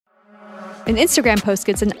An Instagram post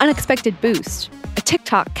gets an unexpected boost. A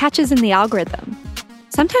TikTok catches in the algorithm.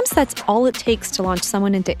 Sometimes that's all it takes to launch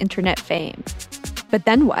someone into internet fame. But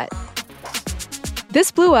then what? This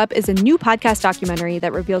Blew Up is a new podcast documentary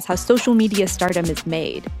that reveals how social media stardom is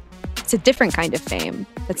made. It's a different kind of fame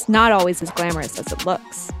that's not always as glamorous as it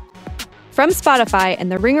looks. From Spotify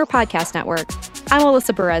and the Ringer Podcast Network, I'm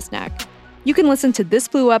Alyssa Bereznek. You can listen to This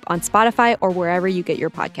Blew Up on Spotify or wherever you get your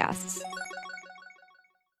podcasts.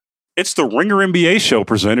 It's the Ringer NBA show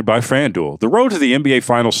presented by FanDuel. The road to the NBA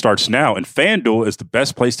Finals starts now, and FanDuel is the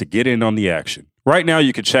best place to get in on the action. Right now,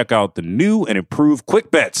 you can check out the new and improved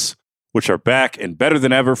Quick Bets, which are back and better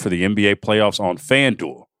than ever for the NBA playoffs on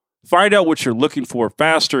FanDuel. Find out what you're looking for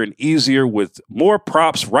faster and easier with more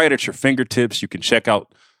props right at your fingertips. You can check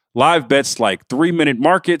out live bets like 3-minute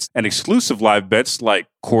markets and exclusive live bets like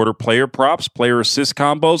quarter player props, player assist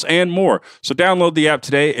combos, and more. So download the app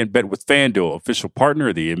today and bet with FanDuel, official partner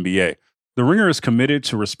of the NBA. The Ringer is committed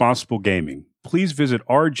to responsible gaming. Please visit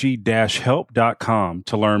rg-help.com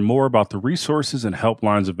to learn more about the resources and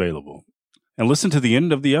helplines available. And listen to the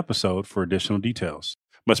end of the episode for additional details.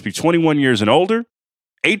 Must be 21 years and older,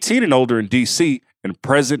 18 and older in D.C., and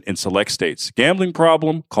present in select states. Gambling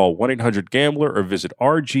problem? Call 1-800-GAMBLER or visit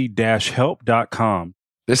rg-help.com.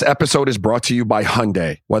 This episode is brought to you by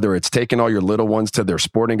Hyundai. Whether it's taking all your little ones to their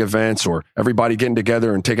sporting events or everybody getting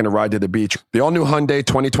together and taking a ride to the beach, the all-new Hyundai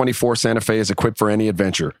 2024 Santa Fe is equipped for any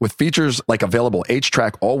adventure. With features like available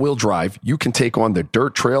H-Track all-wheel drive, you can take on the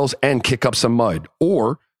dirt trails and kick up some mud.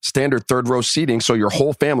 Or standard third-row seating so your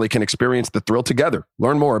whole family can experience the thrill together.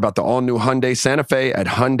 Learn more about the all-new Hyundai Santa Fe at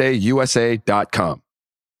HyundaiUSA.com.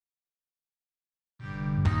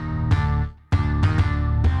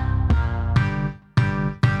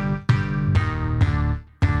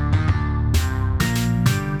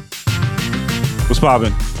 What's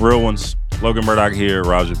poppin'? Real ones. Logan Murdoch here,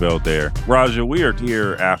 Raja Bell there. Raja, we are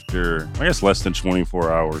here after, I guess, less than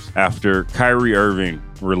 24 hours after Kyrie Irving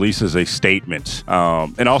releases a statement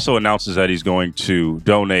and also announces that he's going to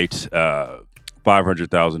donate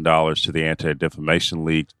 $500,000 to the Anti-Defamation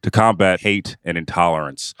League to combat hate and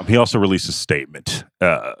intolerance. He also released a statement.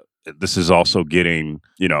 This is also getting,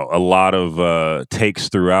 a lot of takes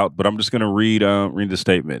throughout, but I'm just going to read the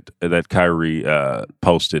statement that Kyrie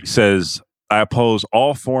posted. He says, I oppose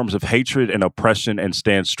all forms of hatred and oppression and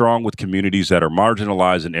stand strong with communities that are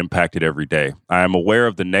marginalized and impacted every day. I am aware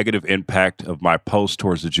of the negative impact of my post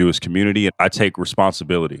towards the Jewish community, and I take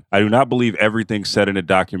responsibility. I do not believe everything said in the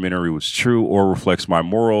documentary was true or reflects my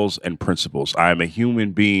morals and principles. I am a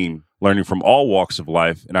human being learning from all walks of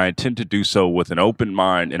life, and I intend to do so with an open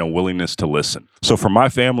mind and a willingness to listen. So for my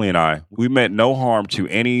family and I, we meant no harm to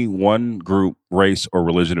any one group, race, or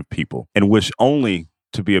religion of people, and wish only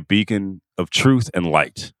to be a beacon of truth and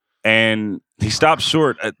light. And he stopped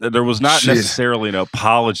short. There was not necessarily an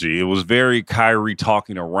apology. It was very Kyrie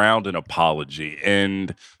talking around an apology.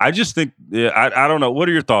 And I just think, I don't know. What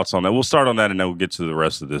are your thoughts on that? We'll start on that and then we'll get to the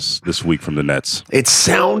rest of this week from the Nets. It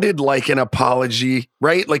sounded like an apology,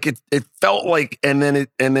 right? Like it felt like, and then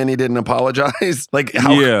he didn't apologize. Like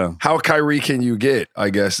how Kyrie can you get,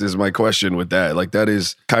 I guess, is my question with that. Like that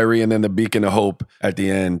is Kyrie and then the beacon of hope at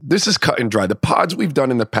the end. This is cut and dry. The pods we've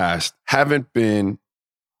done in the past haven't been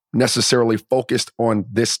necessarily focused on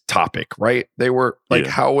this topic, right? They were like,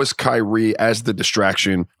 how was Kyrie as the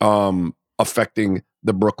distraction affecting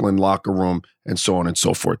the Brooklyn locker room and so on and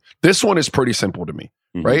so forth. This one is pretty simple to me,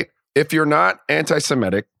 right? If you're not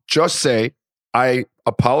anti-Semitic, just say, I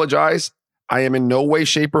apologize. I am in no way,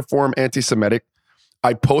 shape, or form anti-Semitic.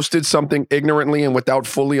 I posted something ignorantly and without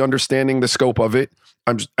fully understanding the scope of it.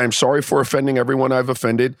 I'm sorry for offending everyone I've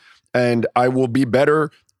offended, and I will be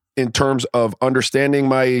better in terms of understanding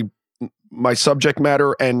my subject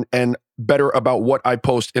matter and better about what I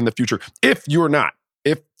post in the future. If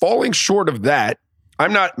falling short of that,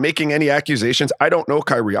 I'm not making any accusations. I don't know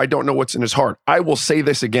Kyrie. I don't know what's in his heart. I will say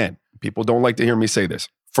this again. People don't like to hear me say this.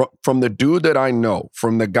 From the dude that I know,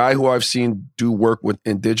 from the guy who I've seen do work with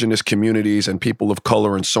indigenous communities and people of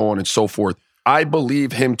color and so on and so forth, I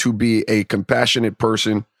believe him to be a compassionate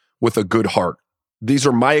person with a good heart. These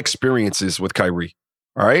are my experiences with Kyrie.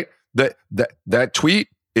 All right. That tweet,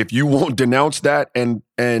 if you won't denounce that and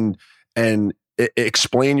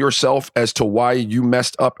explain yourself as to why you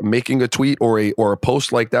messed up making a tweet or a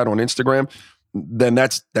post like that on Instagram, then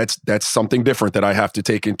that's something different that I have to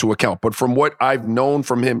take into account. But from what I've known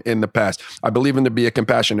from him in the past, I believe him to be a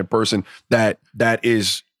compassionate person that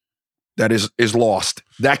is lost.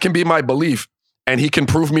 That can be my belief, and he can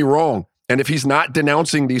prove me wrong. And if he's not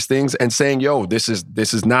denouncing these things and saying, yo, this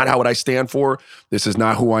is not what I stand for, this is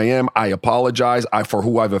not who I am, I apologize for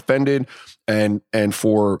who I've offended and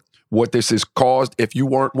for what this has caused. If you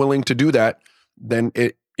weren't willing to do that, then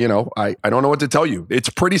I don't know what to tell you. It's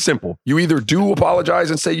pretty simple. You either do apologize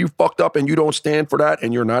and say you fucked up and you don't stand for that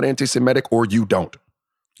and you're not anti-Semitic, or you don't.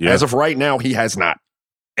 Yeah. As of right now, he has not.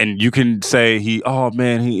 And you can say he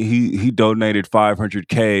donated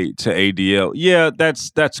 $500K to ADL. Yeah,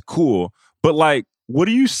 that's cool. But like, what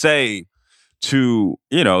do you say to,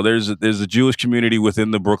 there's a Jewish community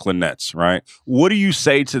within the Brooklyn Nets, right? What do you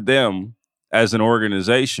say to them as an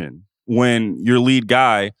organization when your lead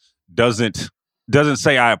guy doesn't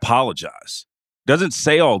say I apologize, doesn't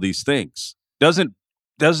say all these things, it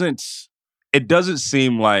doesn't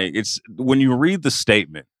seem like it's, when you read the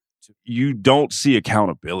statement, you don't see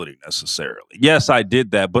accountability necessarily. Yes, I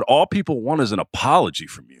did that, but all people want is an apology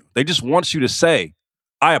from you. They just want you to say,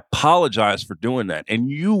 I apologize for doing that. And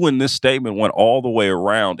you, in this statement, went all the way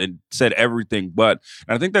around and said everything but.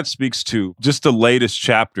 And I think that speaks to just the latest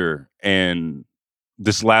chapter and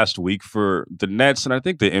this last week for the Nets, and I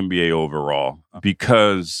think the NBA overall,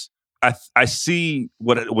 because I see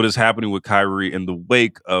what is happening with Kyrie in the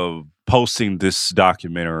wake of posting this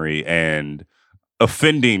documentary and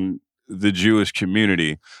offending the Jewish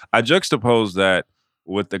community. I juxtapose that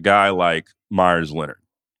with a guy like Myers Leonard,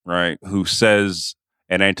 right, who says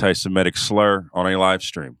an anti-Semitic slur on a live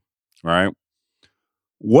stream, right?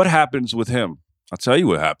 What happens with him? I'll tell you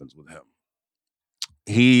what happens with him.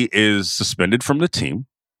 He is suspended from the team,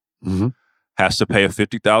 has to pay a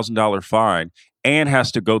 $50,000 fine, and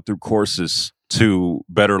has to go through courses to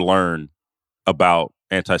better learn about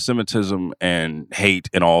anti-Semitism and hate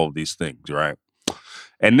and all of these things, right?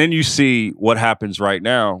 And then you see what happens right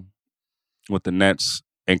now with the Nets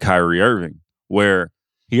and Kyrie Irving, where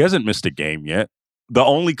he hasn't missed a game yet. The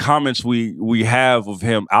only comments we have of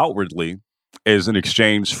him outwardly is an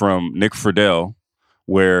exchange from Nick Friedel,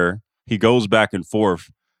 where he goes back and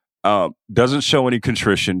forth, doesn't show any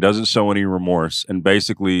contrition, doesn't show any remorse, and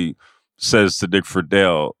basically says to Nick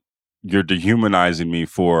Friedel, you're dehumanizing me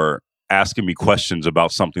for asking me questions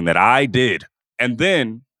about something that I did. And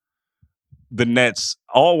then the Nets,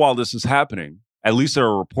 all while this is happening, at least there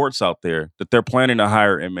are reports out there that they're planning to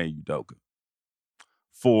hire Ime Udoka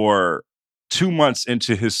for 2 months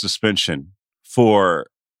into his suspension for,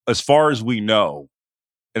 as far as we know,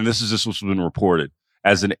 and this is just what's been reported,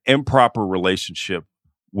 as an improper relationship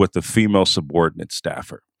with a female subordinate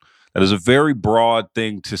staffer. That is a very broad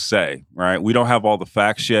thing to say, right? We don't have all the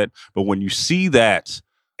facts yet, but when you see that,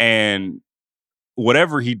 and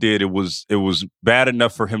whatever he did, it was bad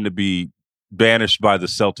enough for him to be banished by the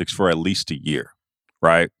Celtics for at least a year,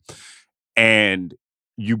 right? And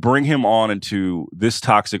you bring him on into this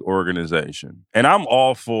toxic organization. And I'm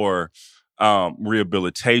all for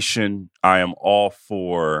rehabilitation. I am all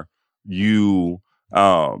for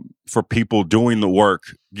for people doing the work,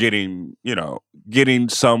 getting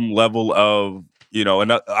some level of,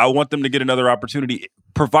 and I want them to get another opportunity,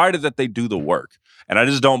 provided that they do the work. And I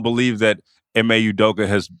just don't believe that Ime Udoka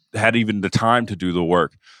has had even the time to do the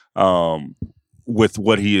work with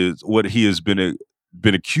what he has been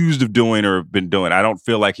accused of doing or been doing. I don't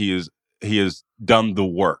feel like he has done the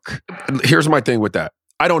work. Here's my thing with that.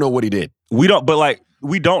 I don't know what he did. We don't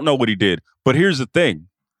know what he did. But here's the thing.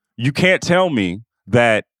 You can't tell me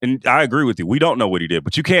that, and I agree with you, we don't know what he did,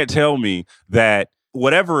 but you can't tell me that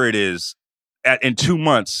whatever it is in 2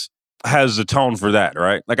 months has atoned for that,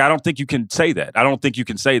 right? Like, I don't think you can say that. I don't think you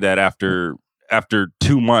can say that after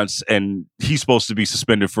 2 months and he's supposed to be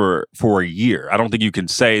suspended for a year. I don't think you can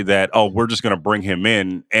say that, oh, we're just going to bring him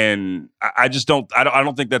in. And I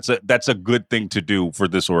don't think that's a good thing to do for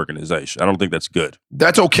this organization. I don't think that's good.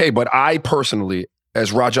 That's okay. But I personally,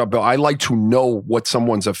 as Raja Bell, I like to know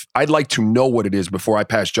I'd like to know what it is before I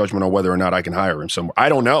pass judgment on whether or not I can hire him somewhere. I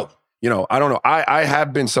don't know. I don't know. I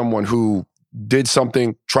have been someone who did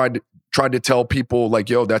something, tried to tell people like,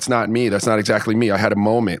 yo, that's not me. That's not exactly me. I had a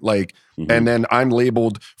moment like, and then I'm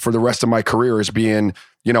labeled for the rest of my career as being,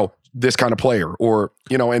 this kind of player or,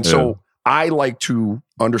 so I like to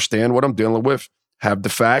understand what I'm dealing with, have the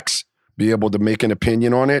facts, be able to make an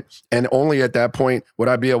opinion on it. And only at that point would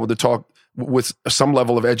I be able to talk with some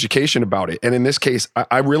level of education about it. And in this case,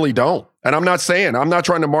 I really don't. And I'm not trying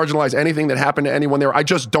to marginalize anything that happened to anyone there. I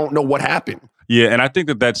just don't know what happened. Yeah, and I think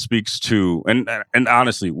that speaks to, and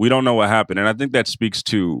honestly, we don't know what happened. And I think that speaks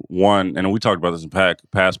to one, and we talked about this in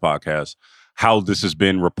past podcasts, how this has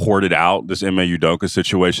been reported out, this Ime Udoka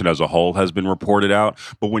situation as a whole has been reported out.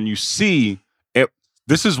 But when you see it,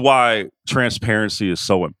 this is why transparency is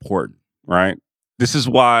so important, right? This is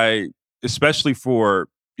why, especially for,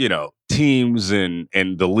 teams and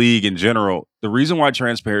the league in general, the reason why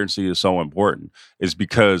transparency is so important is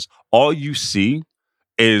because all you see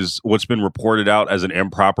is what's been reported out as an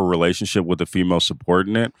improper relationship with a female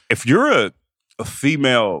subordinate. If you're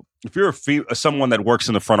someone that works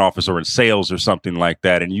in the front office or in sales or something like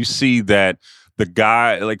that, and you see that the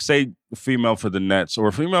guy, like say a female for the Nets or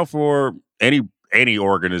a female for any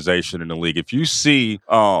organization in the league, if you see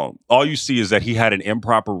all you see is that he had an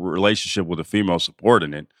improper relationship with a female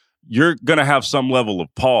subordinate, you're gonna have some level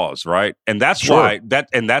of pause, right? And that's why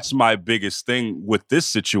that's my biggest thing with this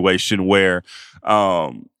situation where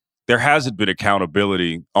there hasn't been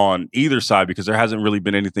accountability on either side because there hasn't really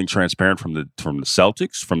been anything transparent from the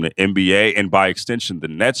Celtics, from the NBA, and by extension the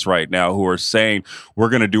Nets right now, who are saying we're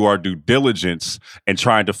going to do our due diligence and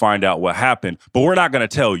trying to find out what happened, but we're not going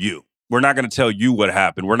to tell you. We're not going to tell you what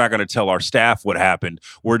happened. We're not going to tell our staff what happened.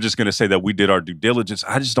 We're just going to say that we did our due diligence.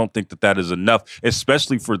 I just don't think that is enough,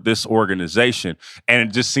 especially for this organization. And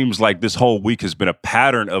it just seems like this whole week has been a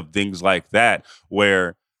pattern of things like that,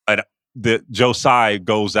 where the Josiah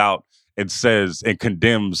goes out and says and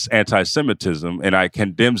condemns anti-Semitism, and I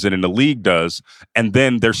condemns it, and the league does, and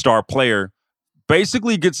then their star player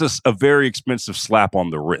basically gets us a very expensive slap on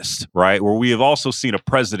the wrist, right? Where we have also seen a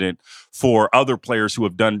president for other players who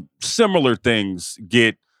have done similar things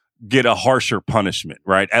get a harsher punishment,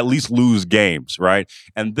 right? At least lose games, right?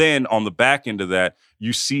 And then on the back end of that,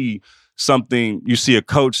 you see a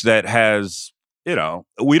coach that has,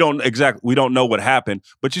 we don't know what happened,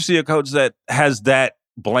 but you see a coach that has that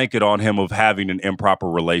blanket on him of having an improper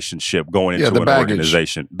relationship going into an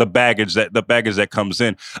organization. The baggage that comes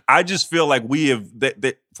in. I just feel like we have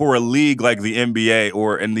that for a league like the NBA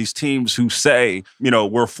or in these teams who say,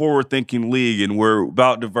 we're a forward-thinking league and we're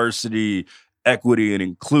about diversity, equity, and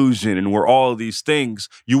inclusion, and we're all of these things,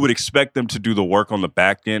 you would expect them to do the work on the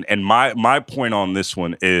back end. And my point on this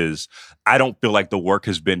one is I don't feel like the work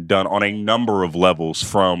has been done on a number of levels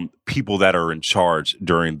from people that are in charge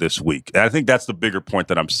during this week. And I think that's the bigger point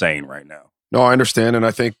that I'm saying right now. No, I understand. And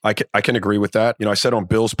I think I can agree with that. I said on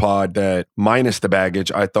Bill's pod that minus the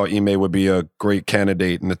baggage, I thought Ime would be a great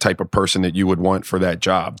candidate and the type of person that you would want for that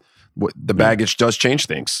job. The baggage does change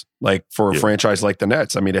things, like for a franchise like the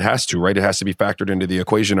Nets. I mean, it has to, right? It has to be factored into the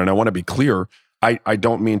equation. And I want to be clear, I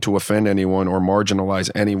don't mean to offend anyone or marginalize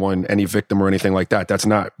anyone, any victim or anything like that. That's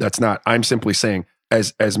not, I'm simply saying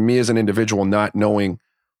as me as an individual, not knowing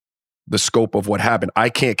the scope of what happened, I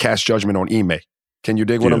can't cast judgment on Ime. Can you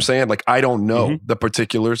dig what I'm saying? Like, I don't know the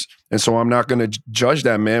particulars. And so I'm not going to judge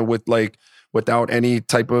that man without any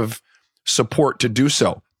type of support to do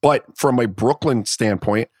so. But from a Brooklyn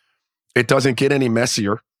standpoint, it doesn't get any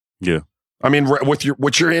messier. Yeah. I mean, what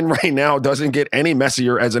you're in right now doesn't get any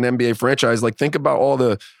messier as an NBA franchise. Like, think about all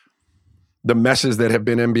the messes that have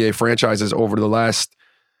been NBA franchises over the last,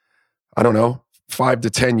 5 to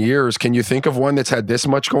 10 years. Can you think of one that's had this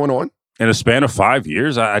much going on? In a span of 5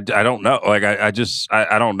 years? I don't know. Like, I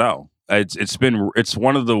don't know. It's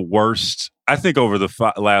one of the worst, I think, over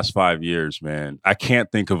the last 5 years, man. I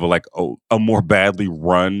can't think of a more badly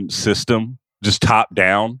run system, just top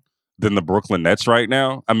down, than the Brooklyn Nets right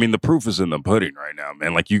now. I mean, the proof is in the pudding right now,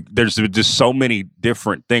 man. Like, there's just so many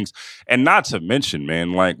different things. And not to mention,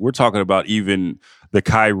 man, like, we're talking about even the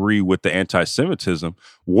Kyrie with the anti-Semitism.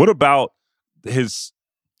 What about his,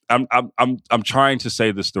 I'm trying to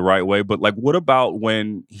say this the right way, but like, what about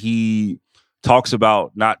when he talks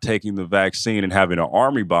about not taking the vaccine and having an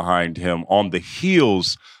army behind him on the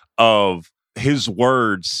heels of his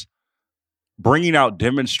words, bringing out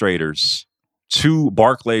demonstrators to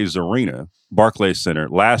Barclays Center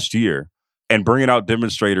last year, and bringing out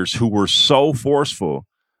demonstrators who were so forceful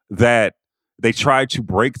that they tried to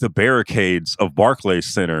break the barricades of Barclays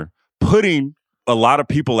Center, putting a lot of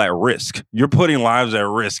people at risk. You're putting lives at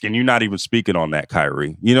risk, and you're not even speaking on that,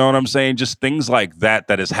 Kyrie. You know what I'm saying? Just things like that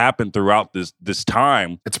has happened throughout this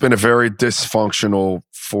time. It's been a very dysfunctional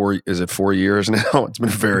 4 years now? It's been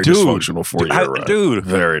a very dysfunctional 4 year run. Dude.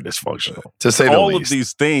 Very dysfunctional, to say the least. All of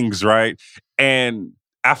these things, right? And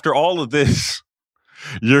after all of this,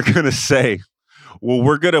 you're going to say, well,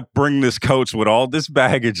 we're going to bring this coach with all this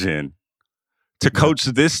baggage in to coach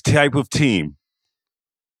this type of team.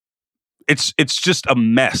 It's just a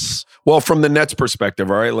mess. Well, from the Nets perspective,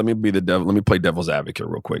 all right, let me play devil's advocate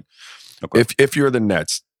real quick. Okay. If you're the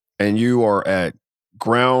Nets and you are at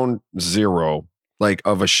ground zero, like,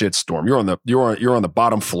 of a shitstorm, you're on the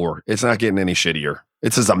bottom floor. It's not getting any shittier.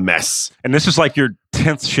 It's just a mess. And this is like your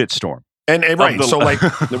 10th shitstorm. And right, so like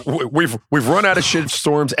we've run out of shit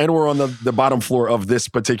storms, and we're on the bottom floor of this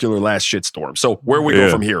particular last shit storm. So where we go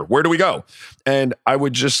from here? Where do we go? And I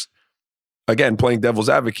would just, again, playing devil's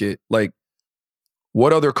advocate, like,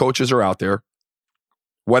 what other coaches are out there,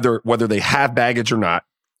 whether they have baggage or not?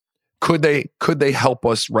 Could they help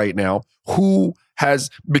us right now? Who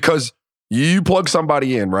because you plug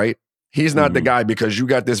somebody in, right? He's not the guy because you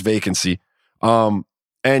got this vacancy. And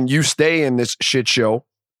you stay in this shit show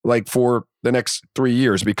like for the next 3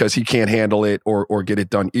 years because he can't handle it or get it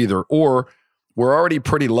done either. Or we're already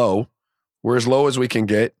pretty low. We're as low as we can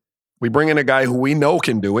get. We bring in a guy who we know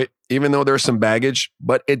can do it, even though there's some baggage,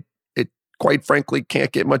 but it quite frankly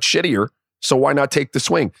can't get much shittier. So why not take the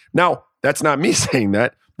swing? Now, that's not me saying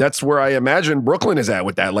that. That's where I imagine Brooklyn is at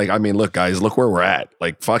with that. Like, I mean, look, guys, look where we're at.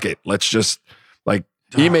 Like, fuck it. Let's just, like,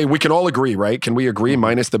 we can all agree, right? Can we agree,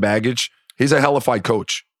 minus the baggage? He's a hellified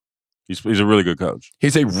coach. He's a really good coach.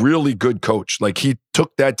 He's a really good coach. Like, he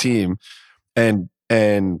took that team and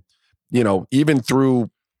you know, even through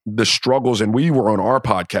the struggles, and we were on our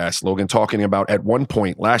podcast, Logan, talking about at one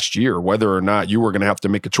point last year whether or not you were going to have to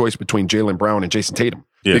make a choice between Jaylen Brown and Jason Tatum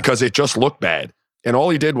because it just looked bad. And all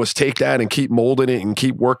he did was take that and keep molding it and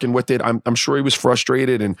keep working with it. I'm sure he was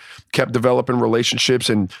frustrated and kept developing relationships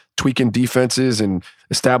and tweaking defenses and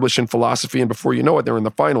establishing philosophy. And before you know it, they're in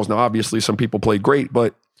the finals. Now, obviously, some people played great,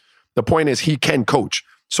 but the point is he can coach.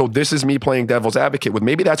 So this is me playing devil's advocate with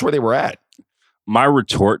maybe that's where they were at. My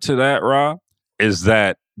retort to that, Ra, is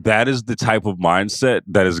that is the type of mindset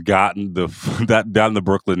that has gotten the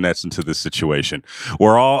Brooklyn Nets into this situation.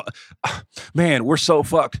 We're so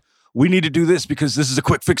fucked. We need to do this because this is a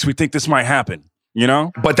quick fix. We think this might happen, you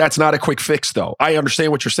know? But that's not a quick fix, though. I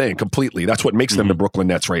understand what you're saying completely. That's what makes them the Brooklyn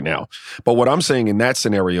Nets right now. But what I'm saying in that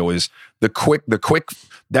scenario is the quick,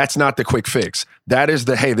 that's not the quick fix. That is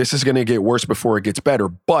hey, this is going to get worse before it gets better.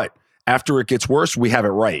 But after it gets worse, we have it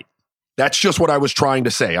right. That's just what I was trying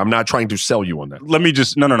to say. I'm not trying to sell you on that. Let me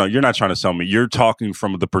just, no. You're not trying to sell me. You're talking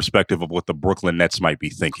from the perspective of what the Brooklyn Nets might be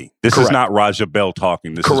thinking. This is not Raja Bell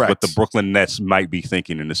talking. This is what the Brooklyn Nets might be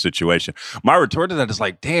thinking in this situation. My retort to that is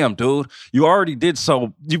like, damn, dude, you've already done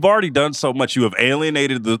so much. You have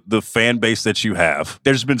alienated the fan base that you have.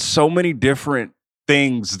 There's been so many different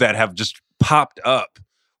things that have just popped up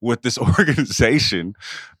with this organization.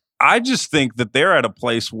 I just think that they're at a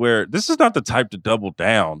place where this is not the type to double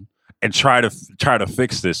down and try to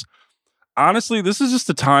fix this. Honestly, this is just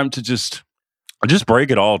the time to just break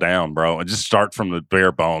it all down, bro, and just start from the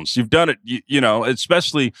bare bones. You've done it, you know,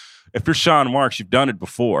 especially if you're Sean Marks, you've done it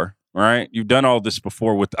before, right? You've done all this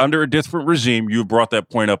before with under a different regime. You've brought that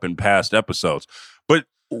point up in past episodes. But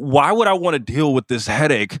why would I want to deal with this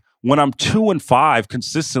headache when I'm 2-5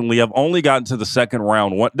 consistently? I've only gotten to the second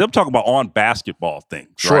round. I'm talking about on basketball things.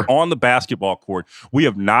 Sure. Right? On the basketball court, we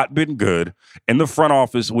have not been good. In the front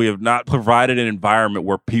office, we have not provided an environment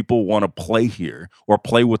where people want to play here or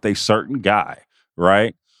play with a certain guy,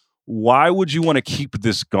 right? Why would you want to keep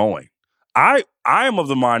this going? I am of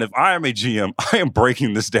the mind, if I am a GM, I am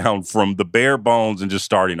breaking this down from the bare bones and just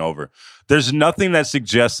starting over. There's nothing that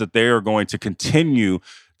suggests that they are going to continue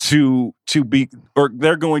to be, or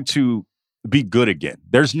they're going to be good again.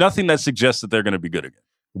 There's nothing that suggests that they're going to be good again.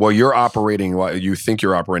 Well, you think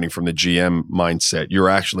you're operating from the GM mindset. You're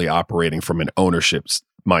actually operating from an ownership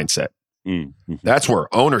mindset. Mm-hmm. That's where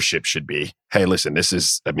ownership should be. Hey, listen,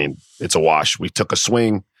 it's a wash. We took a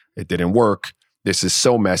swing. It didn't work. This is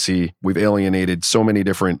so messy. We've alienated so many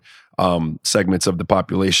different segments of the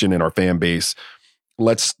population and our fan base.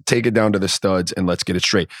 Let's take it down to the studs and let's get it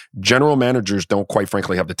straight. General managers don't quite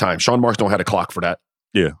frankly have the time. Sean Marks don't have a clock for that.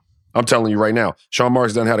 Yeah. I'm telling you right now, Sean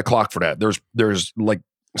Marks doesn't have a clock for that. There's like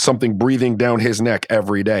something breathing down his neck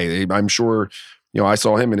every day. I'm sure, you know, I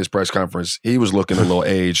saw him in his press conference. He was looking a little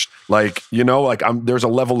aged. Like, you know, like there's a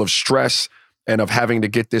level of stress and of having to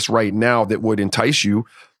get this right now that would entice you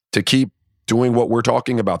to keep doing what we're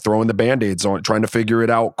talking about, throwing the Band-Aids on, trying to figure it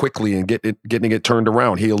out quickly and getting it turned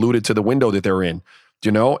around. He alluded to the window that they're in,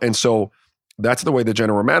 you know? And so that's the way the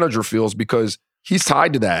general manager feels because he's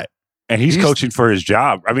tied to that. And he's coaching for his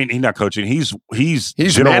job. I mean, he's not coaching. He's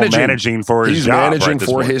managing for his job. He's managing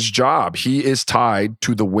for his job. He is tied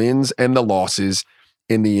to the wins and the losses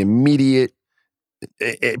in the immediate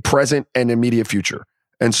present and immediate future.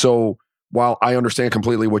 And so while I understand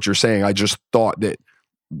completely what you're saying, I just thought that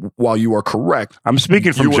while you are correct, I'm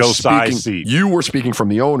speaking from Joe Tsai's seat. You were speaking from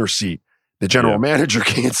the owner's seat. The general manager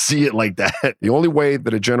can't see it like that. The only way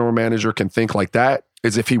that a general manager can think like that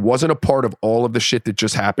is if he wasn't a part of all of the shit that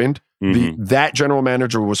just happened. That general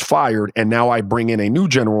manager was fired, and now I bring in a new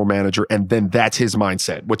general manager, and then that's his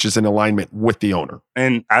mindset, which is in alignment with the owner.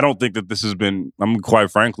 And I don't think that this has been, I'm quite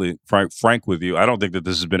frank with you, I don't think that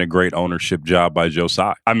this has been a great ownership job by Joe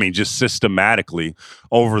Tsai. I mean, just systematically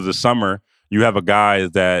over the summer, you have a guy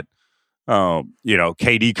that,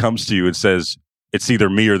 KD comes to you and says, it's either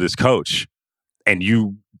me or this coach. And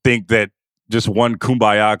you think that just one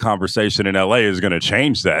kumbaya conversation in LA is going to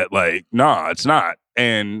change that. Like, nah, it's not.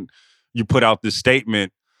 And you put out this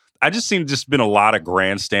statement. I just seen just been a lot of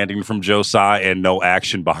grandstanding from Joe Tsai and no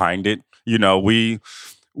action behind it. You know, we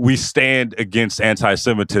stand against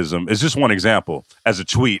anti-Semitism. It's just one example as a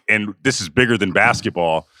tweet, and this is bigger than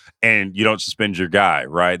basketball, and you don't suspend your guy,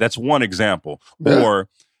 right? That's one example. Yeah. Or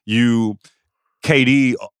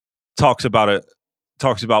KD talks about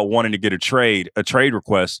wanting to get a trade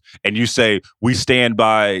request, and you say, we stand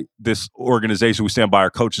by this organization, we stand by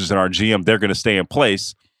our coaches and our GM, they're going to stay in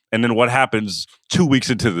place. And then what happens 2 weeks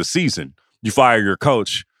into the season? You fire your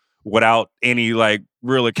coach without any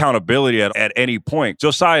real accountability at any point.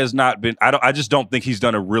 Josiah has not been. I just don't think he's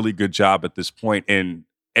done a really good job at this point in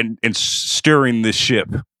steering this ship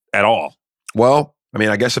at all. Well, I mean,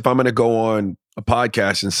 I guess if I'm going to go on a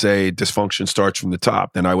podcast and say dysfunction starts from the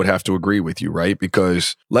top, then I would have to agree with you, right?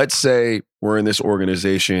 Because let's say we're in this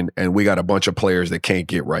organization and we got a bunch of players that can't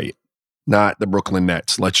get right. Not the Brooklyn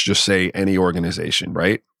Nets. Let's just say any organization,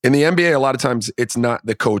 right? In the NBA, a lot of times it's not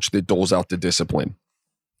the coach that doles out the discipline.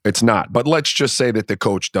 It's not. But let's just say that the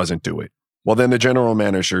coach doesn't do it. Well, then the general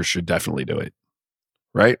manager should definitely do it,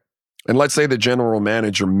 right? And let's say the general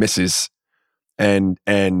manager misses and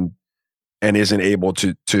isn't able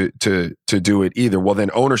to do it either. Well, then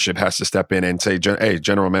ownership has to step in and say, "Hey,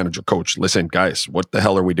 general manager, coach, listen, guys, what the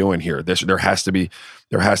hell are we doing here? There has to be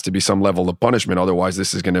some level of punishment. Otherwise,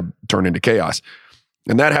 this is going to turn into chaos."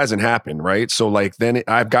 And that hasn't happened, right? So then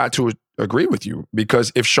I've got to agree with you,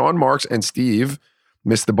 because if Sean Marks and Steve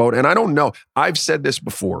missed the boat, and I don't know, I've said this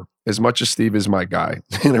before, as much as Steve is my guy,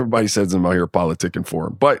 and everybody says I'm out here politicking for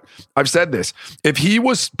him, but I've said this: if he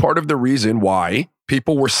was part of the reason why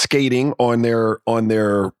people were skating on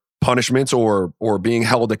their punishments or being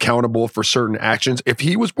held accountable for certain actions, if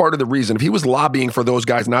he was part of the reason, if he was lobbying for those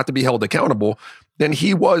guys not to be held accountable, then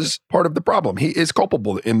he was part of the problem. He is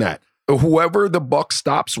culpable in that. Whoever the buck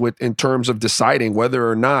stops with in terms of deciding whether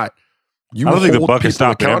or not I don't think the buck is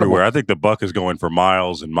stopping everywhere. I think the buck is going for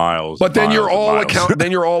miles and miles. But then you're all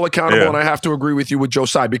accountable. Yeah. And I have to agree with you with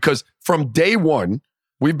Josiah, because from day one,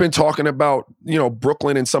 we've been talking about,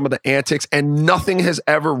 Brooklyn and some of the antics, and nothing has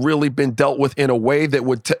ever really been dealt with in a way that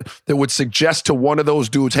would suggest to one of those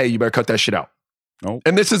dudes, "Hey, you better cut that shit out." Nope.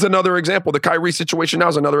 And this is another example. The Kyrie situation now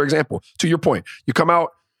is another example. To your point, you come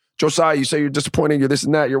out, Josiah, you say you're disappointed, you're this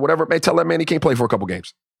and that, you're whatever. Man, tell that man he can't play for a couple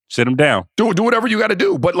games. Sit him down. Do whatever you got to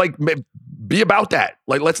do, but be about that.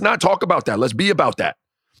 Let's not talk about that. Let's be about that.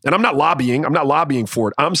 And I'm not lobbying for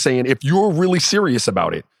it. I'm saying if you're really serious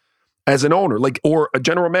about it as an owner, or a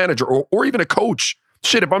general manager, or even a coach,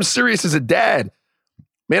 shit, if I'm serious as a dad,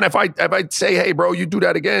 man, if I say, "Hey, bro, you do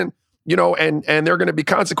that again," and there are going to be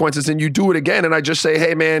consequences, and you do it again, and I just say,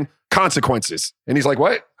 "Hey, man, consequences," and he's like,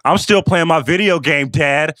 "What?" I'm still playing my video game,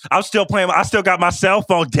 Dad. I still got my cell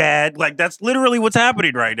phone, Dad. That's literally what's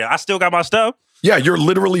happening right now. I still got my stuff. Yeah, you're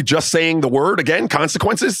literally just saying the word again,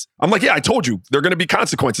 consequences. I'm like, yeah, I told you there are going to be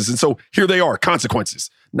consequences, and so here they are, consequences.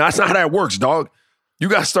 No, that's not how that works, dog. You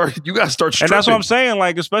got to start stripping. And that's what I'm saying,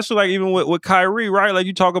 especially even with Kyrie, right?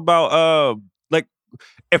 You talk about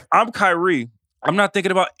if I'm Kyrie, I'm not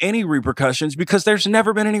thinking about any repercussions, because there's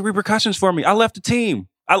never been any repercussions for me. I left the team.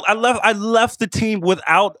 I left the team with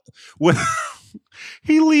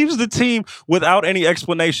he leaves the team without any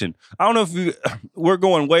explanation. I don't know if we're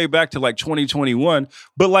going way back to 2021,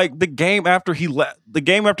 but the game after he left,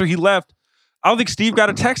 I don't think Steve got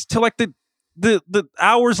a text till the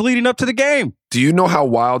hours leading up to the game. Do you know how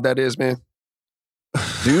wild that is, man?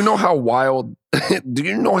 Do you know how wild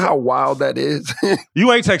that is?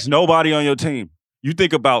 You ain't text nobody on your team. You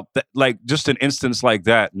think about that, just an instance like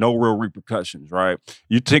that, no real repercussions, right?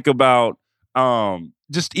 You think about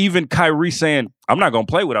just even Kyrie saying, "I'm not going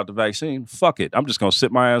to play without the vaccine. Fuck it. I'm just going to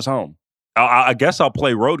sit my ass home. I guess I'll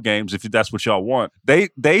play road games if that's what y'all want."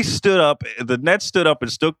 They stood up, the Nets stood up and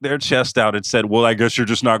stuck their chest out and said, "Well, I guess you're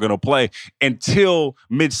just not going to play until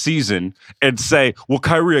midseason," and say, "Well,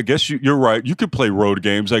 Kyrie, I guess you're right. You could play road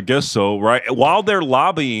games. I guess so," right? While they're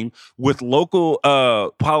lobbying with local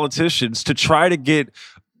politicians to try to get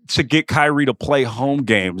Kyrie to play home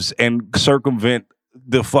games and circumvent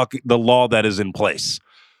the law that is in place.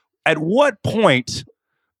 At what point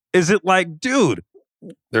is it dude?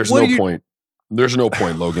 There's no point. There's no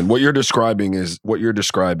point, Logan. What you're describing is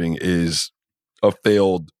a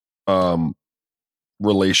failed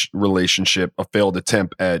relationship, a failed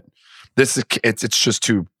attempt at this. It's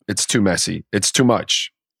too messy. It's too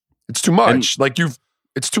much. It's too much.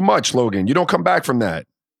 It's too much, Logan. You don't come back from that.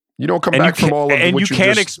 You don't come back from all of it. And you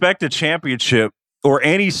can't expect a championship or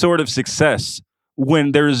any sort of success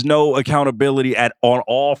when there's no accountability on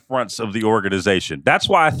all fronts of the organization. That's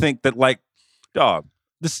why I think that dog,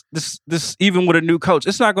 this even with a new coach,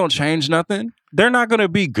 it's not going to change nothing. They're not going to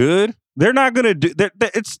be good. They're not going to do that.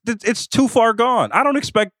 It's too far gone. I don't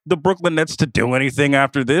expect the Brooklyn Nets to do anything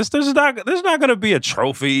after this. There's not going to be a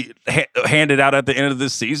trophy handed out at the end of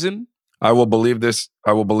this season. I will believe this.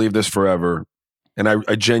 I will believe this forever. And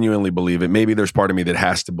I genuinely believe it. Maybe there's part of me that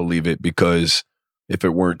has to believe it because if it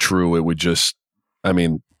weren't true, it would just,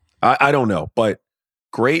 I don't know. But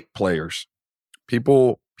great players,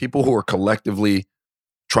 people who are collectively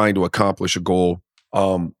trying to accomplish a goal,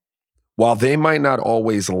 while they might not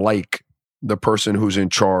always like the person who's in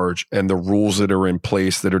charge and the rules that are in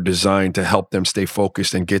place that are designed to help them stay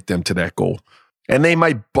focused and get them to that goal. And they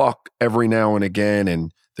might buck every now and again,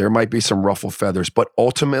 and there might be some ruffled feathers. But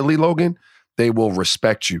ultimately, Logan, they will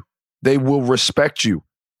respect you. They will respect you.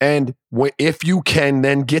 And if you can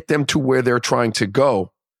then get them to where they're trying to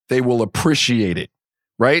go, they will appreciate it,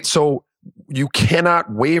 right? So you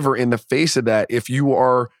cannot waver in the face of that if you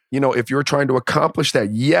are, if you're trying to accomplish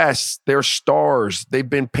that. Yes, they're stars. They've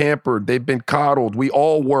been pampered. They've been coddled. We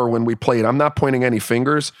all were when we played. I'm not pointing any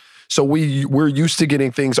fingers. So we're used to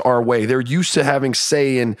getting things our way. They're used to having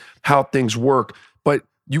say in how things work. But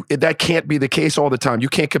that can't be the case all the time. You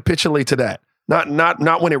can't capitulate to that.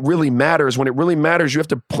 Not when it really matters. When it really matters, you have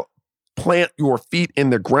to plant your feet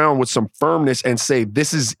in the ground with some firmness and say,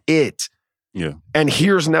 this is it. Yeah. And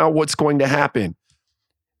here's now what's going to happen.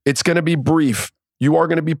 It's going to be brief. You are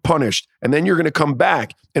going to be punished. And then you're going to come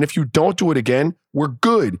back. And if you don't do it again, we're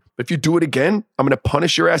good. But if you do it again, I'm going to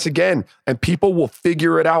punish your ass again. And people will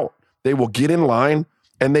figure it out. They will get in line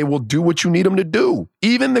and they will do what you need them to do.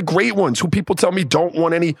 Even the great ones who people tell me don't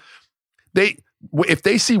want any, if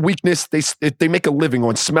they see weakness, they make a living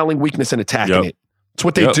on smelling weakness and attacking it. It's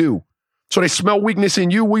what they do. So they smell weakness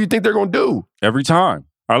in you. What do you think they're going to do? Every time.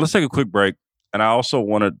 All right, let's take a quick break. And I also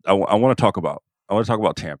want to talk about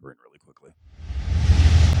tampering really quickly.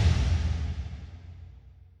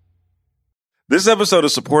 This episode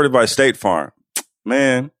is supported by State Farm.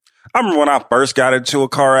 Man, I remember when I first got into a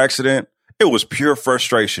car accident, it was pure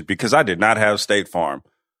frustration because I did not have State Farm.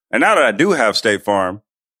 And now that I do have State Farm,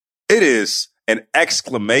 it is an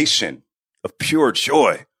exclamation of pure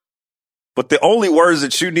joy. But the only words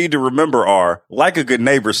that you need to remember are, like a good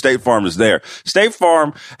neighbor, State Farm is there. State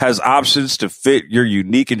Farm has options to fit your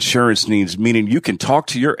unique insurance needs, meaning you can talk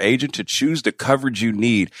to your agent to choose the coverage you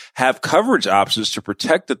need, have coverage options to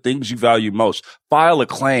protect the things you value most, file a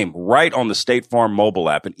claim right on the State Farm mobile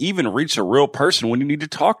app, and even reach a real person when you need to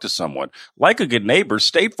talk to someone. Like a good neighbor,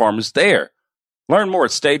 State Farm is there. Learn more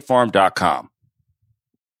at statefarm.com.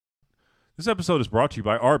 This episode is brought to you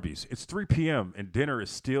by Arby's. It's 3 p.m. and dinner is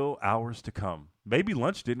still hours to come. Maybe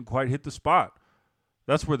lunch didn't quite hit the spot.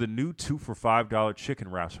 That's where the new 2 for $5 chicken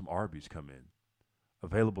wraps from Arby's come in.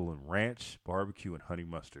 Available in ranch, barbecue, and honey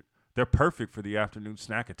mustard. They're perfect for the afternoon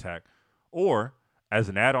snack attack or as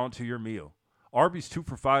an add-on to your meal. Arby's 2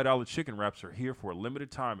 for $5 chicken wraps are here for a limited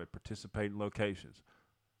time at participating locations.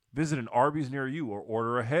 Visit an Arby's near you or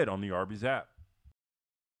order ahead on the Arby's app.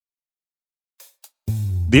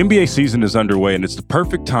 The NBA season is underway, and it's the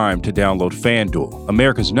perfect time to download FanDuel,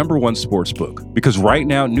 America's #1 sportsbook. Because right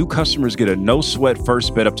now, new customers get a no-sweat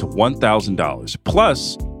first bet up to $1,000.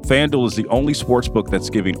 Plus, FanDuel is the only sportsbook that's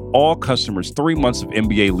giving all customers 3 months of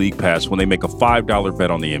NBA League Pass when they make a $5 bet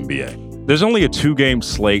on the NBA. There's only a 2-game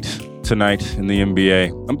slate tonight in the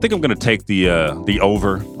NBA. I think I'm going to take the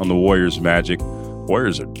over on the Warriors Magic.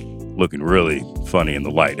 Warriors are looking really funny in the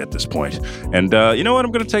light at this point. And you know what?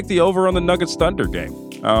 I'm going to take the over on the Nuggets Thunder game.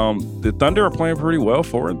 The Thunder are playing pretty well,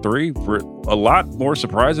 4-3, for a lot more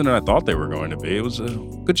surprising than I thought they were going to be. It was a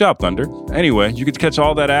good job, Thunder. Anyway, you get to catch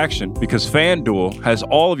all that action because FanDuel has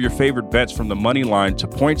all of your favorite bets from the money line to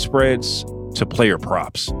point spreads to player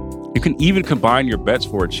props. You can even combine your bets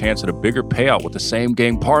for a chance at a bigger payout with the same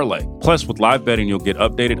game parlay. Plus, with live betting, you'll get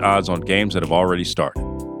updated odds on games that have already started.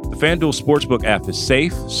 The FanDuel Sportsbook app is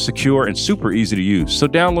safe, secure, and super easy to use. So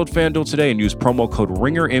download FanDuel today and use promo code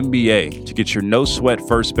RINGERNBA to get your no-sweat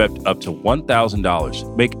first bet up to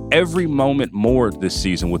 $1,000. Make every moment more this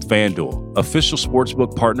season with FanDuel, official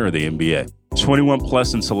sportsbook partner of the NBA. 21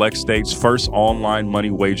 plus in select states, first online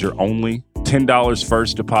money wager only, $10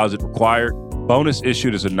 first deposit required. Bonus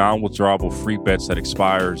issued as a non-withdrawable free bets that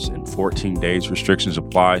expires in 14 days. Restrictions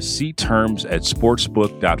apply. See terms at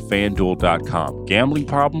sportsbook.fanduel.com. Gambling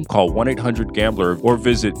problem? Call 1-800-GAMBLER or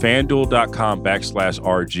visit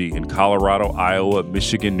fanduel.com/RG in Colorado, Iowa,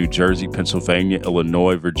 Michigan, New Jersey, Pennsylvania,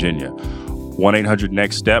 Illinois, Virginia.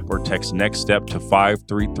 1-800-NEXT-STEP or text NEXT STEP to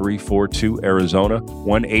 53342 Arizona,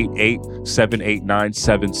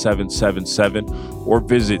 1-888-789-7777 or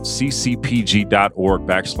visit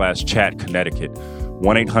ccpg.org/chat Connecticut,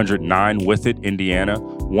 1-800-9-WITH-IT Indiana,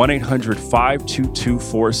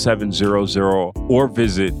 1-800-522-4700, or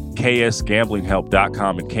visit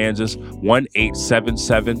ksgamblinghelp.com in Kansas,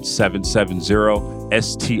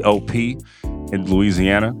 1-877-770-STOP in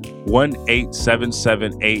Louisiana,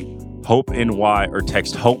 1-877-8-HOPE-NY, or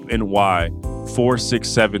text HOPE-NY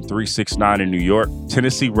 467-369 in New York.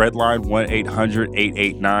 Tennessee Redline,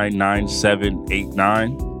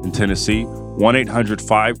 1-800-889-9789 in Tennessee,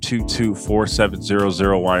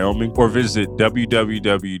 1-800-522-4700 Wyoming, or visit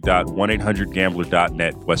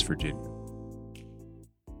www.1800gambler.net West Virginia.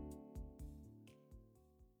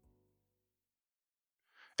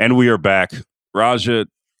 And we are back. Raja,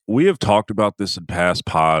 we have talked about this in past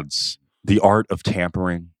pods, the art of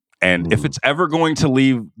tampering, and if it's ever going to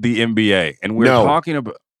leave the NBA, and we're talking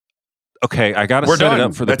about... Okay, I got to set it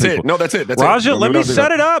up for the people. It. No, that's it. That's Raja, it. let me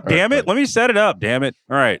set it up, damn it. Let me set it up, damn it.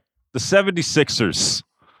 All right. The 76ers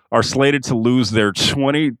are slated to lose their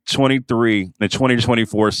 2023 and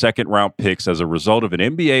 2024 second-round picks as a result of an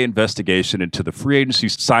NBA investigation into the free agency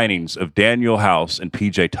signings of Daniel House and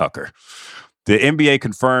P.J. Tucker. The NBA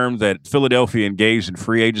confirmed that Philadelphia engaged in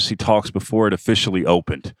free agency talks before it officially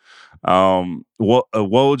opened.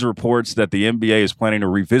 Woj reports that the NBA is planning to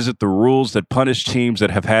revisit the rules that punish teams that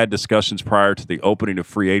have had discussions prior to the opening of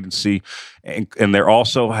free agency, and they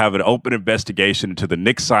also have an open investigation into the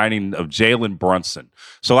Knicks signing of Jalen Brunson.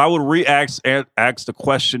 So I would ask the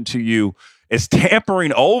question to you: is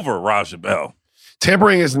tampering over, Raja Bell?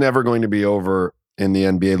 Tampering is never going to be over in the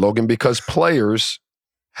NBA, Logan, because players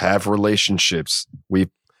have relationships. We've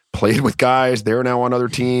played with guys; they're now on other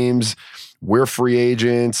teams. We're free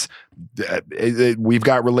agents. We've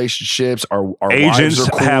got relationships. Our agents wives are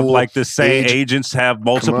cool. have like the same. Agents have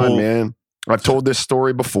multiple. Come on, man. I've told this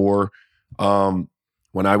story before. When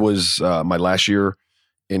I was my last year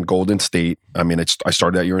in Golden State, I mean, I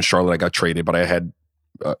started that year in Charlotte. I got traded, but I had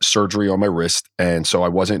surgery on my wrist, and so I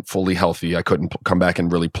wasn't fully healthy. I couldn't come back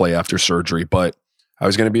and really play after surgery, but I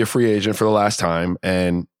was going to be a free agent for the last time,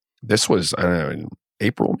 and this was, I don't know, in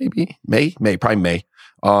April, maybe? Probably May.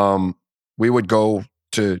 We would go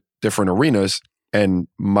to different arenas, and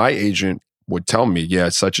my agent would tell me, yeah,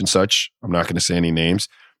 such and such, I'm not going to say any names.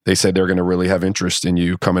 They said they're going to really have interest in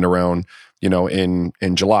you coming around, in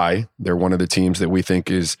July. They're one of the teams that we think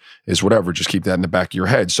is whatever. Just keep that in the back of your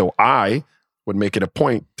head. So I would make it a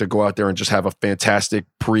point to go out there and just have a fantastic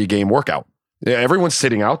pre-game workout. Yeah, everyone's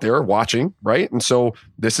sitting out there watching, right? And so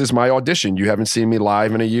this is my audition. You haven't seen me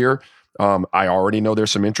live in a year. I already know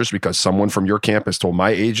there's some interest because someone from your campus told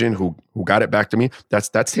my agent who got it back to me. That's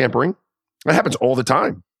tampering. That happens all the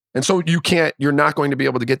time. And so you're not going to be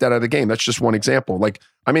able to get that out of the game. That's just one example. Like,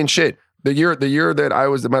 I mean, shit, the year that I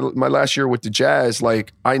was, my last year with the Jazz,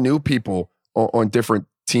 like I knew people on different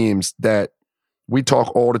teams that we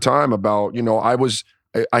talk all the time about, I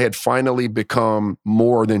had finally become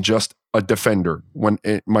more than just a defender when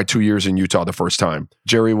my 2 years in Utah the first time.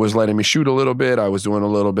 Jerry was letting me shoot a little bit. I was doing a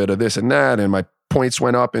little bit of this and that, and my points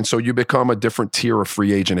went up. And so you become a different tier of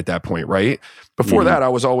free agent at that point, right? Before that, I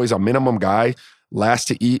was always a minimum guy, last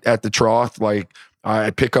to eat at the trough. Like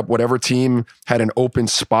I'd pick up whatever team had an open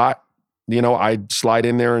spot. I'd slide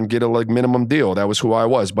in there and get a minimum deal. That was who I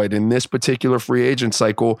was. But in this particular free agent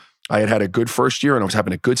cycle, I had a good first year and I was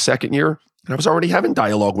having a good second year. And I was already having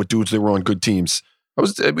dialogue with dudes that were on good teams.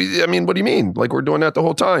 What do you mean? Like we're doing that the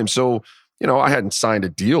whole time. So, I hadn't signed a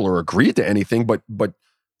deal or agreed to anything, but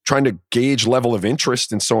trying to gauge level of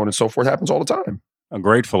interest and so on and so forth happens all the time. A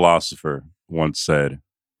great philosopher once said,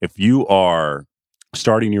 if you are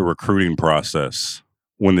starting your recruiting process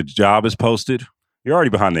when the job is posted, you're already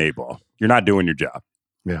behind the eight ball. You're not doing your job.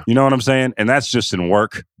 Yeah. You know what I'm saying? And that's just in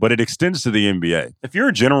work, but it extends to the NBA. If you're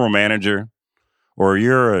a general manager or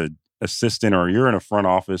you're an assistant or you're in a front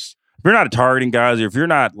office, if you're not targeting guys, or if you're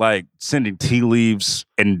not like sending tea leaves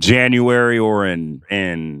in January or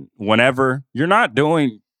in whenever, you're not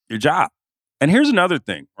doing your job. And here's another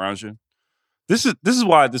thing, Raja. This is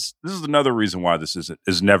another reason why this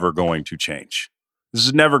is never going to change. This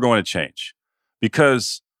is never going to change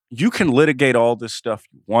because you can litigate all this stuff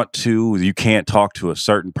you want to. You can't talk to a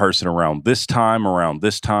certain person around this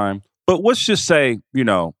time. But let's just say,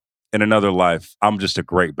 in another life, I'm just a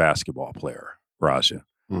great basketball player, Raja.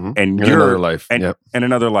 Mm-hmm. And in another life. In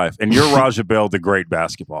another life. And you're Raja Bell, the great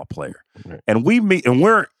basketball player. Right. And we meet and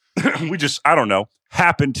we just, I don't know,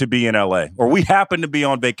 happen to be in LA or we happen to be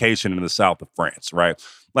on vacation in the south of France, right?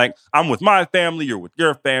 Like I'm with my family, you're with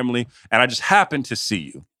your family, and I just happen to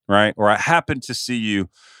see you, right? Or I happen to see you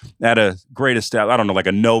at a great establishment, I don't know, like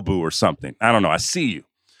a Nobu or something. I don't know. I see you.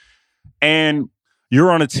 And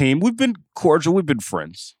you're on a team. We've been cordial. We've been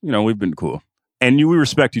friends. We've been cool. and we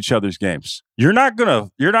respect each other's games. You're not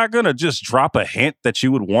gonna just drop a hint that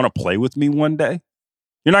you would want to play with me one day.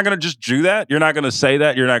 You're not gonna just do that. You're not gonna say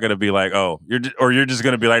that. You're not gonna be like, oh, you're just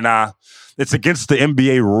gonna be like, nah, it's against the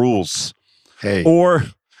NBA rules. Hey, or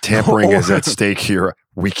tampering is at stake here.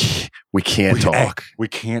 We can't talk. We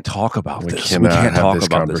can't talk about this. We can't have this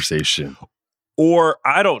conversation. Or,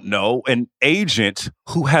 I don't know, an agent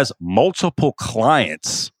who has multiple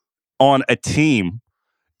clients on a team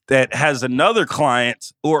that has another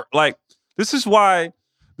client, or like, this is why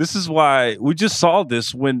we just saw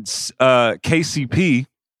this when KCP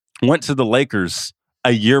went to the Lakers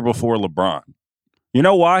a year before LeBron. You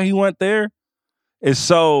know why he went there? Is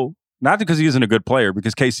so, not because he isn't a good player,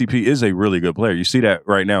 because KCP is a really good player. You see that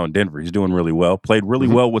right now in Denver. He's doing really well. Played really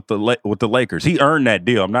well with the Lakers. He earned that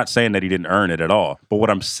deal. I'm not saying that he didn't earn it at all. But what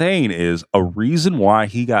I'm saying is a reason why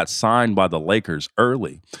he got signed by the Lakers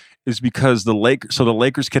early is because the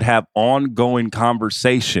Lakers could have ongoing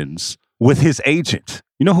conversations with his agent.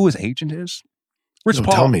 You know who his agent is? Rich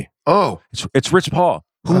Paul. Tell me. Oh. It's Rich Paul,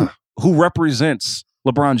 who represents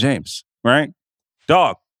LeBron James, right?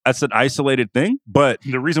 Dog. That's an isolated thing, but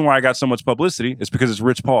the reason why I got so much publicity is because it's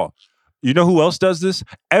Rich Paul. You know who else does this?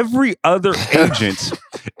 Every other agent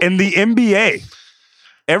in the NBA.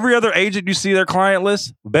 Every other agent you see their client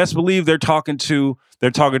list, best believe they're talking to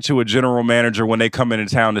a general manager when they come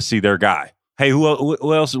into town to see their guy. Hey, who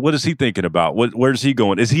else? What is he thinking about? Where's he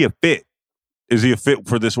going? Is he a fit? Is he a fit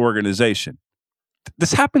for this organization?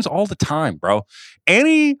 This happens all the time, bro.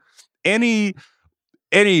 Any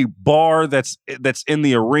bar that's in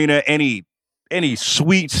the arena, any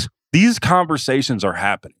suite, these conversations are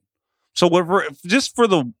happening. So just for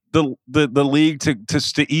the league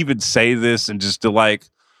to even say this and just to act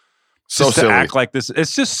like this,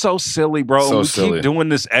 it's just so silly, bro. So we silly. Keep doing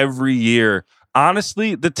this every year.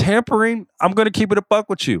 Honestly, the tampering, I'm going to keep it a buck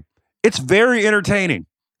with you. It's very entertaining.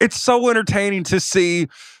 It's so entertaining to see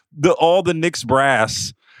all the Knicks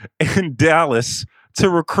brass in Dallas to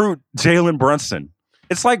recruit Jalen Brunson.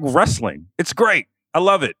 It's like wrestling. It's great. I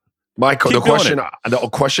love it. Michael, the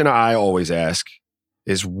question I always ask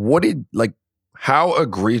is, how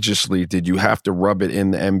egregiously did you have to rub it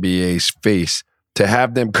in the NBA's face to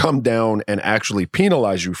have them come down and actually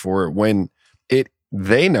penalize you for it when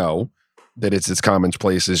they know that it's as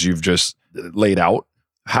commonplace as you've just laid out?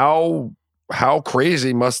 How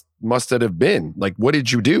crazy must it have been? Like, what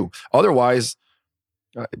did you do? Otherwise,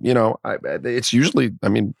 it's usually,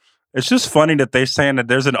 it's just funny that they're saying that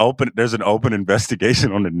there's an open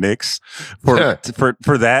investigation on the Knicks for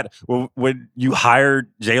that. When you hired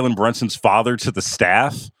Jalen Brunson's father to the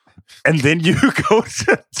staff, and then you go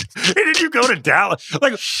to Dallas.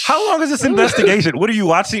 Like, how long is this investigation? What are you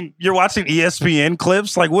watching? You're watching ESPN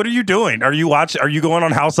clips? Like, what are you doing? Are you going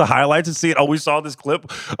on House of Highlights and seeing, we saw this clip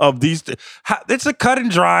of these? It's a cut and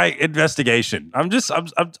dry investigation. I'm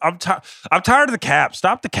tired of the cap.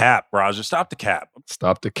 Stop the cap, Roger. Stop the cap.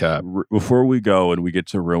 Stop the cap. Before we go and we get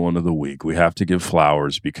to real one of the week, we have to give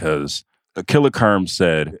flowers because Killer Kerm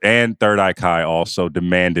said, and Third Eye Kai also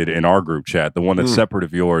demanded in our group chat, the one that's separate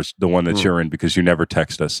of yours, the one that you're in because you never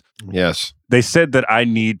text us. Yes. They said that I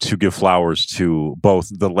need to give flowers to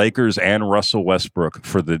both the Lakers and Russell Westbrook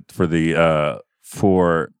for the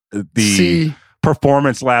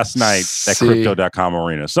performance last night at Crypto.com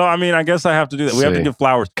Arena. So, I guess I have to do that. We have to give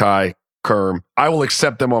flowers. Kai, Kerm, I will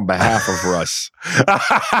accept them on behalf of Russ.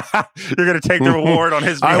 You're going to take the reward on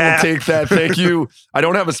his behalf. I will take that. Thank you. I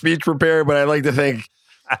don't have a speech prepared, but I'd like to thank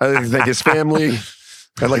his family.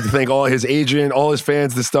 I'd like to thank all his agent, all his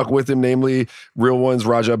fans that stuck with him, namely Real Ones,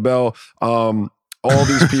 Raja Bell, all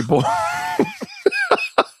these people.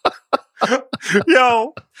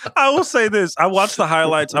 Yo, I will say this. I watched the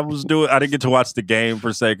highlights. I didn't get to watch the game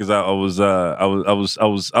per se because I was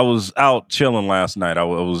out chilling last night. I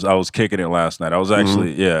was kicking it last night. I was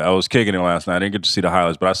kicking it last night. I didn't get to see the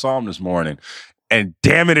highlights, but I saw them this morning. And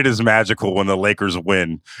damn it is magical when the Lakers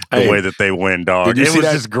win the way that they win, dog.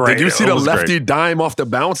 Just great. Did you see the lefty dime off the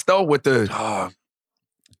bounce though? With the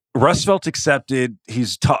Russ felt accepted.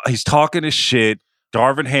 He's talking his shit.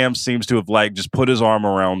 Darvin Ham seems to have just put his arm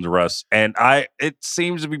around Russ, and it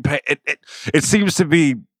seems to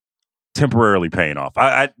be temporarily paying off.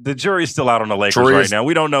 The jury's still out on the Lakers right now.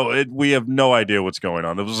 We don't know. We have no idea what's going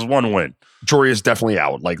on. There was one win. Jury is definitely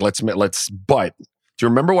out. But do you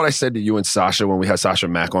remember what I said to you and Sasha when we had Sasha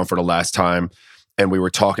Mack on for the last time, and we were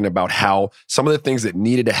talking about how some of the things that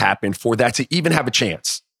needed to happen for that to even have a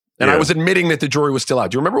chance, and I was admitting that the jury was still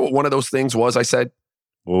out. Do you remember what one of those things was? I said,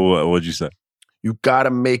 well, what'd you say? You got to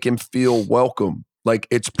make him feel welcome. Like,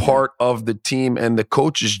 it's part of the team and the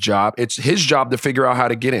coach's job. It's his job to figure out how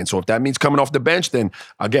to get in. So if that means coming off the bench, then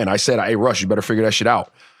again, I said, hey, Russ, you better figure that shit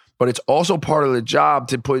out. But it's also part of the job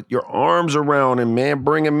to put your arms around him, man.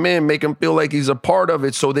 Bring him in, make him feel like he's a part of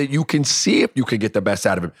it so that you can see if you can get the best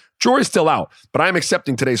out of him. Jury's still out, but I'm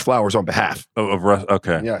accepting today's flowers on behalf of Russ.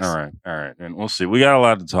 Okay. Yes. All right. And we'll see. We got a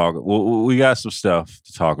lot to talk. We got some stuff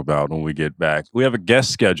to talk about when we get back. We have a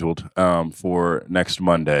guest scheduled for next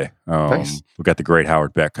Monday. Nice. We got the great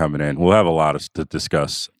Howard Beck coming in. We'll have a lot to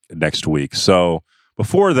discuss next week. So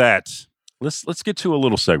before that, let's get to a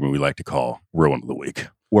little segment we like to call Real One of the Week,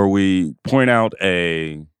 where we point out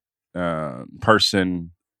a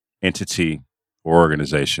person, entity, or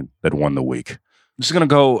organization that won the week. I'm just gonna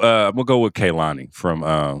go. We'll go with Kehlani from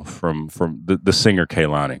the singer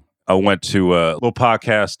Kehlani. I went to a little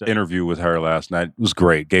podcast interview with her last night. It was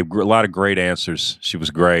great. Gave a lot of great answers. She was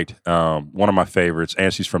great. One of my favorites,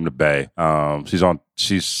 and she's from the Bay.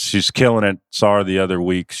 She's killing it. Saw her the other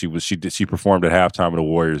week. She performed at halftime of the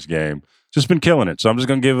Warriors game. Just been killing it. So I'm just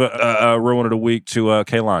going to give a Real One of the Week to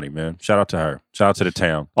Kehlani, man. Shout out to her. Shout out to the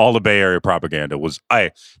town. All the Bay Area propaganda was,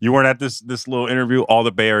 you weren't at this little interview. All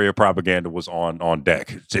the Bay Area propaganda was on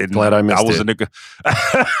deck. Glad I missed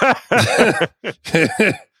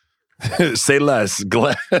it. Say less.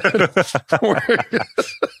 Glad.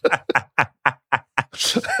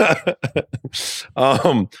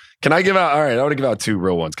 Can I give out, all right, I want to give out 2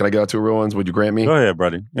 real ones. Can I give out 2 real ones? Would you grant me? Go ahead,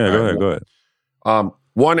 buddy. Yeah, go ahead.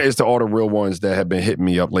 One is to all the real ones that have been hitting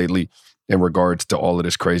me up lately in regards to all of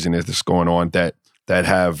this craziness that's going on that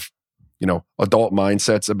have, adult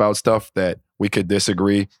mindsets about stuff that we could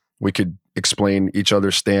disagree. We could explain each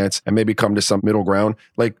other's stance and maybe come to some middle ground.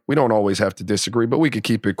 Like, we don't always have to disagree, but we could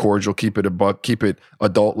keep it cordial, keep it a buck, keep it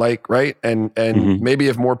adult-like, right? And maybe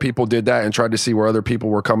if more people did that and tried to see where other people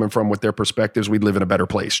were coming from with their perspectives, we'd live in a better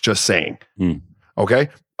place. Just saying. Okay?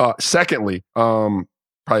 Secondly,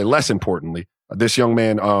 probably less importantly, this young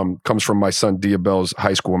man comes from my son Diabelle's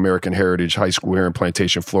high school, American Heritage High School here in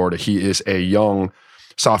Plantation, Florida. He is a young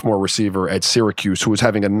sophomore receiver at Syracuse who is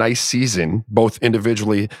having a nice season, both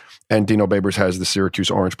individually, and Dino Babers has the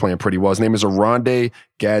Syracuse Orange playing pretty well. His name is Aronde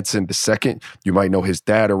Gadsden II. You might know his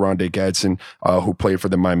dad, Aronde Gadsden, who played for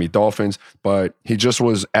the Miami Dolphins, but he just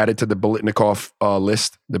was added to the Biletnikoff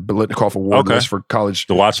list, the Biletnikoff Award list for college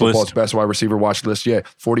football's best wide receiver watch list. Yeah,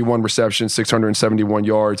 41 receptions, 671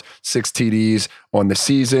 yards, 6 TDs on the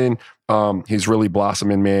season. He's really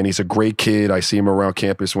blossoming, man. He's a great kid. I see him around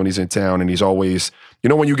campus when he's in town, and he's always,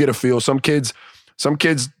 when you get a feel, some kids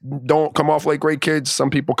don't come off like great kids. Some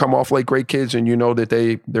people come off like great kids, and you know that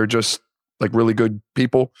they're just like really good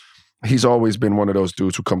people. He's always been one of those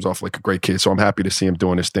dudes who comes off like a great kid. So I'm happy to see him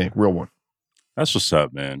doing this thing. Real one. That's what's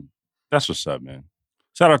up, man.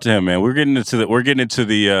 Shout out to him, man. We're getting into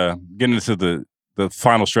the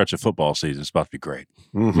final stretch of football season. It's about to be great.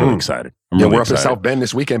 I'm really excited. We're up in South Bend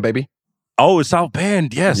this weekend, baby. Oh, it's South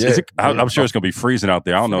Bend. Yes. Yeah, I'm sure it's going to be freezing out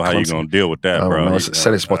there. I don't know how you're going to deal with that, bro. It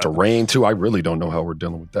said it's supposed to rain, too. I really don't know how we're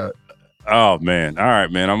dealing with that. Oh, man. All right,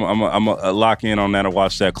 man. I'm gonna lock in on that and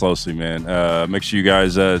watch that closely, man. Make sure you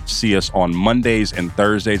guys see us on Mondays and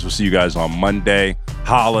Thursdays. We'll see you guys on Monday.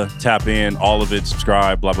 Holla, tap in, all of it,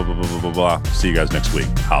 subscribe, blah, blah, blah, blah, blah, blah, blah. See you guys next week.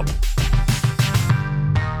 Holla.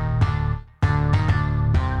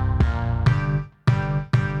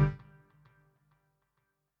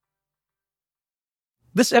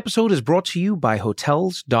 This episode is brought to you by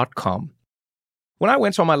Hotels.com. When I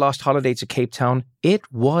went on my last holiday to Cape Town, it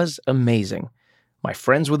was amazing. My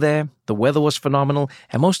friends were there, the weather was phenomenal,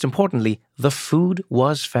 and most importantly, the food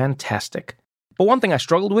was fantastic. But one thing I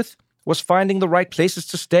struggled with was finding the right places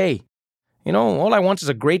to stay. All I want is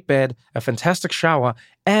a great bed, a fantastic shower,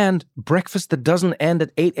 and breakfast that doesn't end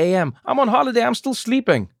at 8 a.m. I'm on holiday, I'm still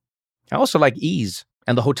sleeping. I also like ease,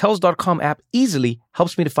 and the Hotels.com app easily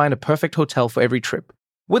helps me to find a perfect hotel for every trip.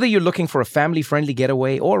 Whether you're looking for a family-friendly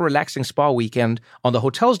getaway or a relaxing spa weekend, on the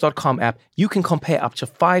Hotels.com app, you can compare up to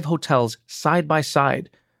 5 hotels side by side.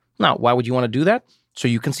 Now, why would you want to do that? So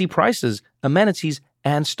you can see prices, amenities,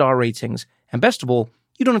 and star ratings. And best of all,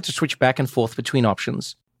 you don't have to switch back and forth between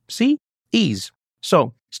options. See? Ease.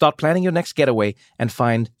 So, start planning your next getaway and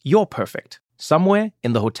find your perfect somewhere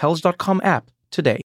in the Hotels.com app today.